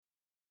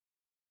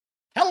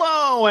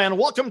Hello, and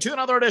welcome to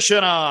another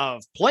edition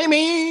of Play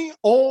Me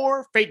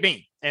or Fade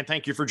Me. And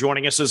thank you for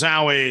joining us as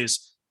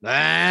always.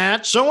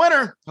 That's a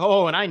winner.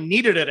 Oh, and I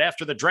needed it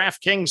after the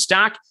DraftKings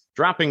stock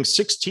dropping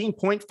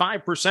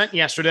 16.5%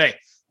 yesterday.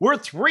 We're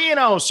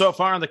 3-0 so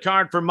far on the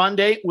card for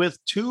Monday with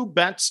 2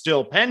 bets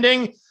still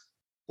pending.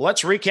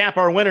 Let's recap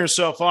our winners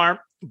so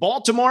far.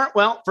 Baltimore,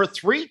 well, for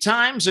 3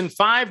 times in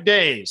 5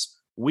 days,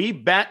 we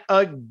bet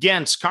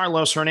against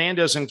Carlos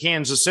Hernandez in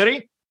Kansas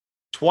City.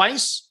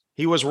 Twice,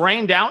 he was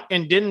rained out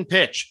and didn't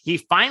pitch. He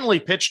finally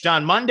pitched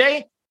on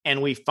Monday,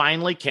 and we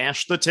finally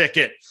cashed the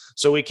ticket.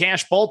 So we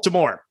cashed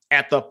Baltimore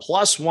at the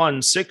plus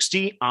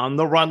 160 on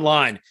the run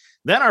line.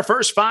 Then our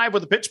first 5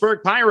 with the Pittsburgh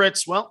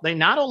Pirates. Well, they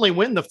not only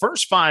win the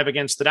first 5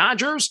 against the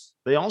Dodgers,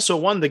 they also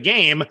won the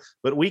game,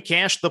 but we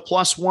cashed the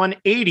plus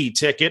 180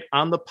 ticket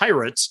on the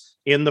Pirates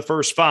in the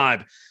first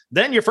 5.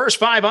 Then your first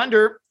 5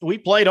 under, we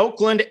played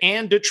Oakland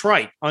and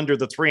Detroit under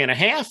the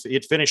 3.5.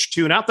 It finished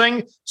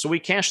 2-0. So we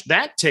cashed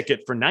that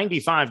ticket for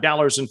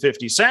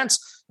 $95.50.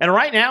 And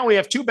right now we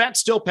have 2 bets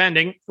still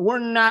pending. We're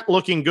not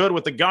looking good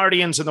with the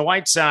Guardians and the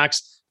White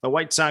Sox. The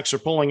White Sox are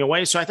pulling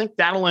away. So I think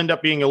that'll end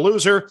up being a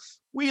loser.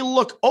 We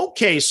look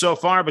okay so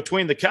far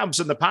between the Cubs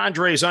and the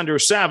Padres under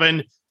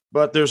 7,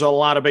 but there's a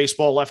lot of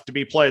baseball left to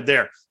be played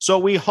there. So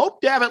we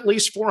hope to have at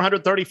least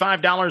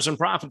 $435 in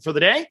profit for the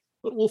day,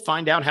 but we'll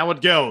find out how it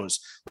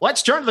goes.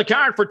 Let's turn to the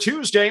card for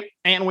Tuesday,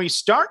 and we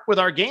start with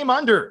our game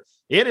under.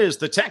 It is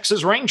the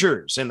Texas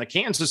Rangers and the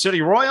Kansas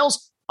City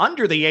Royals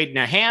under the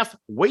 8.5,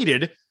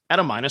 weighted at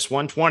a minus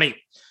 120.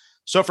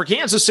 So for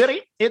Kansas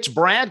City, it's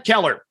Brad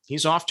Keller.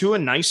 He's off to a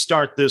nice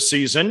start this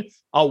season,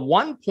 a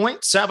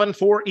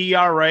 1.74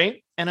 ERA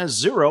and a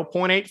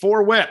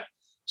 0.84 whip.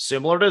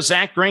 Similar to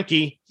Zach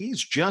Greinke,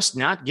 he's just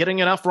not getting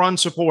enough run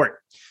support.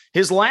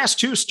 His last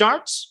 2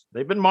 starts,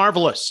 they've been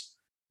marvelous.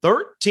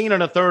 13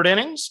 1/3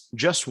 innings,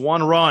 just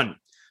 1 run.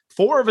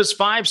 4 of his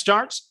 5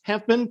 starts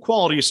have been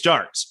quality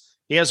starts.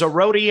 He has a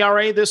road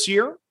ERA this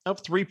year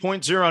of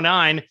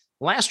 3.09.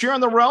 Last year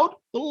on the road,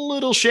 a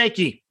little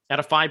shaky at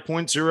a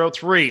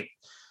 5.03.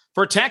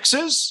 For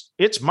Texas,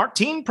 it's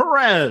Martin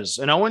Perez,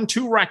 an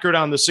 0-2 record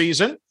on the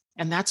season,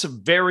 and that's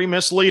very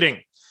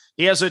misleading.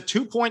 He has a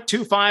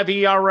 2.25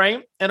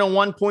 ERA and a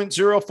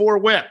 1.04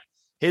 whip.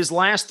 His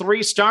last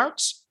 3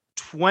 starts,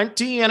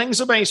 20 innings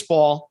of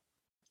baseball,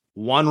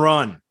 1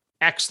 run.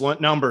 Excellent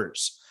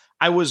numbers.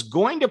 I was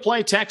going to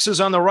play Texas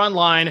on the run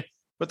line,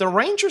 but the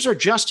Rangers are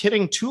just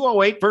hitting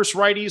 208 versus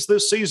righties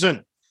this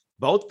season.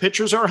 Both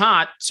pitchers are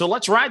hot, so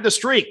let's ride the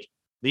streak.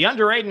 The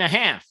under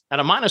 8.5 at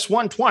a minus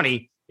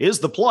 120 is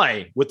the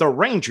play with the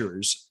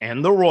Rangers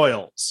and the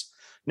Royals.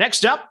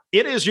 Next up,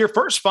 it is your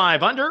first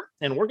 5 under,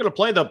 and we're going to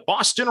play the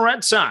Boston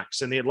Red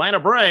Sox and the Atlanta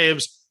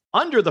Braves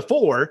under the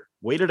 4,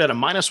 weighted at a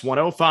minus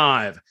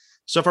 105.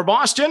 So for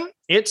Boston,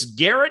 it's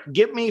Garrett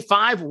Give Me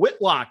 5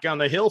 Whitlock on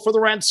the hill for the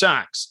Red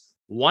Sox.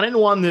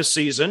 1-1 this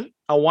season,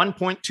 a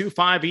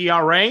 1.25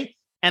 ERA,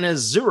 and a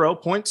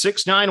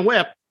 0.69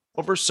 whip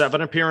over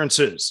 7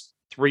 appearances,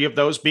 3 of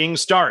those being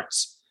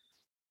starts.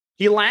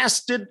 He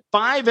lasted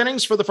 5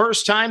 innings for the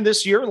first time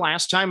this year,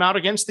 last time out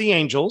against the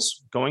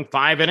Angels, going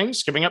 5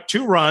 innings, giving up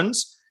 2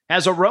 runs,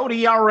 has a road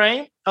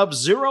ERA of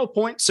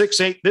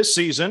 0.68 this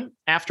season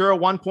after a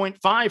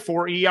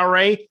 1.54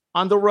 ERA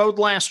on the road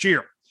last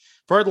year.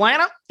 For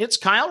Atlanta, it's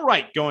Kyle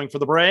Wright going for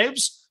the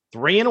Braves,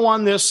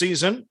 3-1 this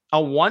season, a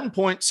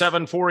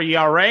 1.74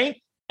 ERA,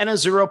 and a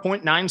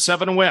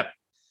 0.97 whip.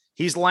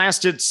 He's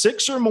lasted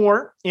 6 or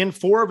more in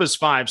 4 of his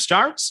 5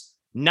 starts,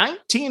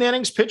 19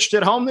 innings pitched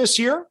at home this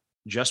year,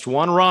 just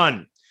 1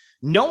 run.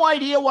 No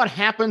idea what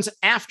happens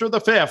after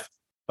the 5th,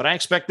 but I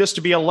expect this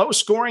to be a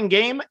low-scoring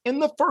game in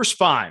the first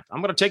 5.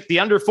 I'm going to take the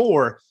under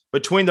 4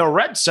 between the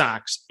Red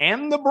Sox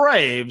and the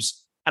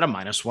Braves at a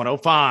minus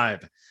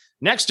 105.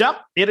 Next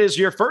up, it is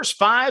your first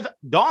 5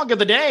 dog of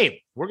the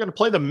day. We're going to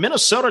play the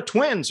Minnesota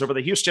Twins over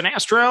the Houston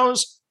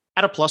Astros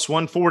at a plus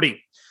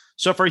 140.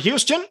 So for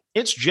Houston,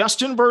 it's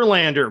Justin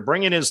Verlander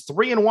bringing his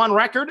 3-1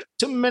 record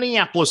to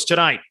Minneapolis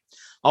tonight.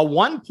 A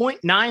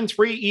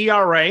 1.93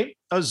 ERA,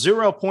 a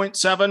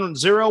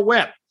 0.70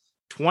 whip.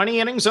 20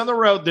 innings on the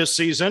road this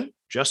season,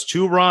 just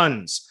 2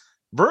 runs.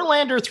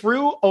 Verlander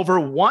threw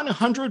over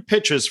 100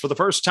 pitches for the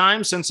first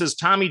time since his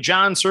Tommy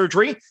John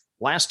surgery.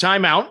 Last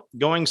time out,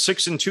 going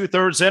 6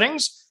 2/3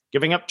 innings,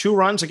 giving up 2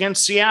 runs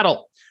against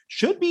Seattle.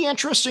 Should be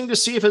interesting to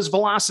see if his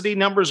velocity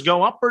numbers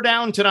go up or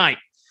down tonight.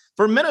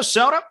 For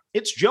Minnesota,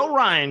 it's Joe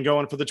Ryan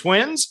going for the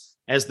Twins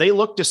as they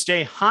look to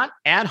stay hot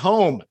at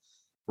home.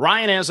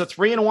 Ryan has a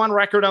 3-1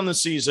 record on the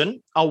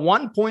season, a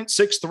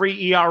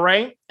 1.63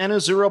 ERA, and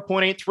a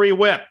 0.83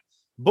 whip.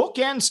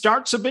 Bookend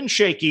starts have been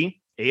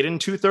shaky, 8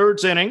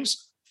 2/3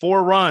 innings,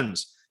 4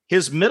 runs.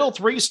 His middle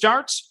 3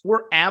 starts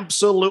were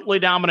absolutely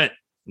dominant,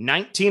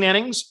 19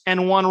 innings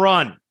and 1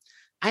 run.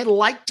 I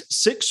liked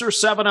 6 or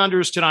 7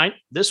 unders tonight.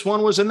 This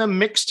one was in the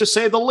mix to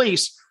say the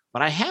least,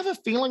 but I have a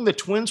feeling the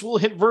Twins will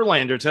hit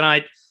Verlander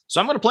tonight.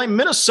 So I'm going to play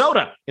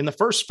Minnesota in the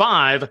first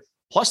 5,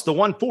 plus the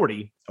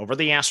 140 over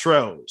the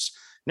Astros.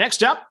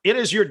 Next up, it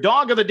is your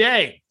dog of the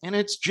day, and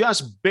it's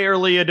just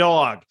barely a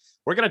dog.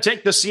 we're going to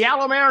take the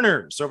Seattle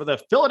Mariners over the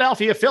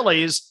Philadelphia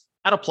Phillies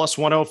at a plus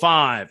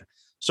 105.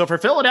 So for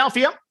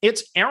Philadelphia,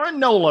 it's Aaron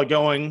Nola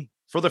going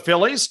for the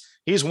Phillies.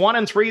 He's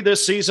 1-3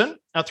 this season,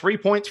 a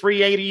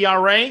 3.38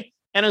 ERA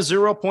and a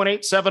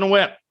 0.87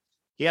 whip.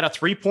 He had a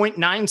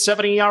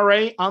 3.97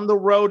 ERA on the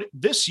road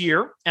this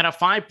year and a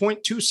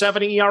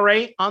 5.27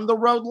 ERA on the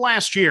road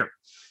last year.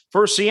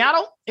 For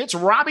Seattle, it's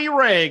Robbie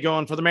Ray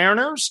going for the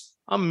Mariners,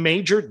 a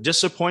major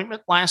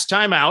disappointment last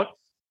time out.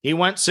 He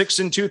went 6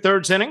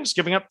 2/3 innings,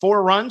 giving up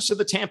 4 runs to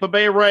the Tampa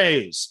Bay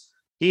Rays.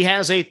 He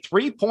has a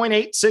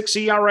 3.86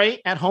 ERA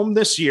at home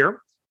this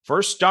year.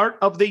 First start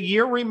of the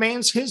year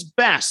remains his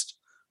best.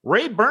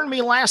 Ray burned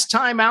me last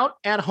time out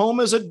at home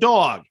as a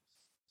dog.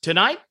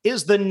 Tonight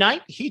is the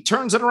night he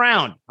turns it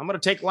around. I'm going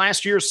to take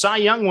last year's Cy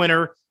Young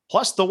winner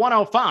plus the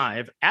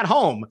 105 at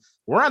home.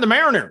 We're on the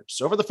Mariners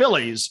over the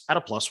Phillies at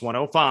a plus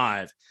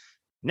 105.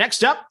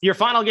 Next up, your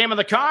final game of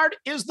the card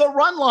is the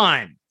run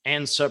line.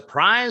 And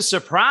surprise,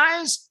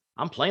 surprise,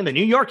 I'm playing the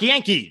New York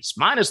Yankees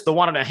minus the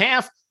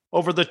 1.5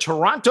 over the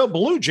Toronto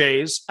Blue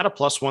Jays at a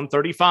plus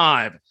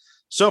 135.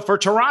 So for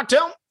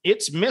Toronto,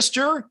 it's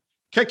Mr.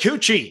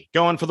 Kikuchi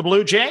going for the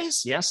Blue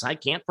Jays. Yes, I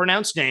can't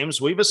pronounce names.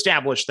 We've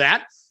established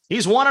that.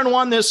 He's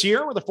 1-1 this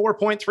year with a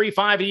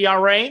 4.35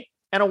 ERA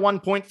and a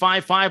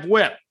 1.55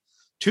 whip.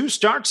 2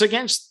 starts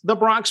against the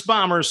Bronx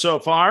Bombers so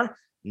far,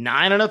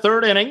 9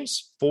 1/3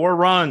 innings, 4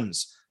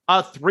 runs,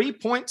 a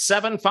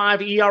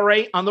 3.75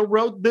 ERA on the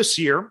road this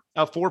year,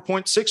 a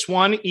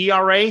 4.61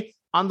 ERA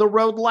on the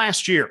road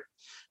last year.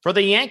 For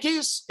the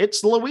Yankees,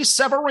 it's Luis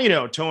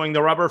Severino towing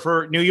the rubber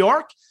for New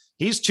York.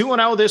 He's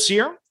 2-0 this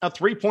year, a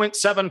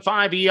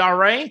 3.75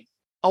 ERA,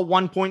 a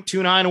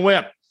 1.29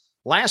 whip.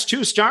 Last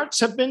 2 starts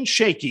have been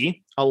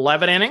shaky,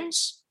 11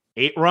 innings,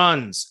 8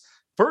 runs.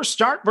 First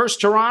start versus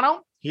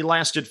Toronto, he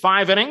lasted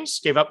 5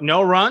 innings, gave up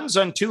no runs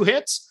on 2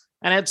 hits,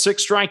 and had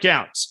 6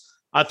 strikeouts.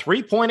 A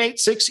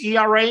 3.86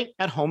 ERA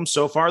at home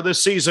so far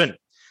this season.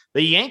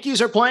 The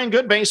Yankees are playing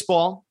good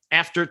baseball.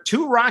 After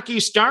 2 rocky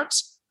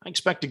starts, I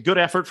expect a good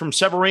effort from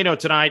Severino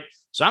tonight.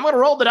 So I'm going to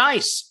roll the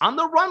dice on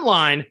the run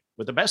line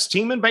with the best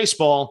team in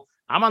baseball.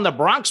 I'm on the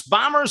Bronx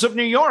Bombers of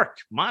New York,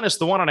 minus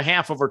the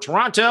 1.5 over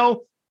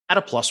Toronto at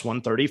a plus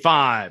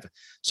 135.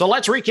 So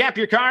let's recap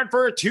your card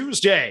for a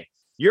Tuesday.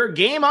 Your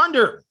game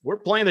under, we're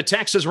playing the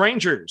Texas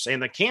Rangers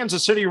and the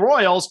Kansas City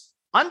Royals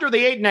under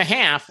the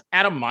 8.5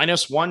 at a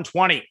minus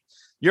 120.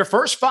 Your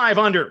first 5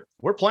 under,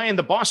 we're playing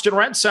the Boston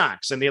Red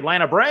Sox and the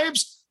Atlanta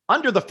Braves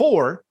under the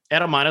 4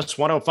 at a minus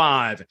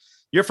 105.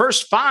 Your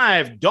first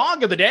 5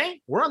 dog of the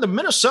day, we're on the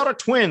Minnesota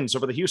Twins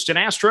over the Houston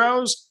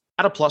Astros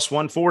at a plus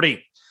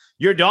 140.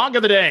 Your dog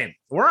of the day,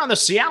 we're on the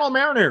Seattle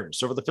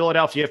Mariners over the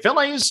Philadelphia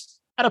Phillies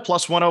at a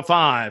plus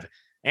 105.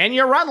 And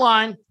your run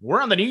line,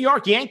 we're on the New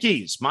York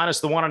Yankees minus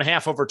the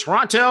 1.5 over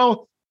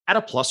Toronto at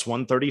a plus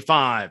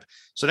 135.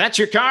 So that's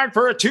your card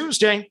for a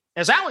Tuesday.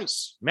 As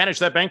always, manage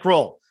that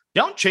bankroll.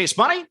 Don't chase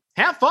money,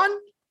 have fun,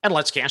 and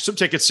let's cash some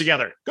tickets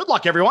together. Good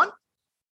luck, everyone.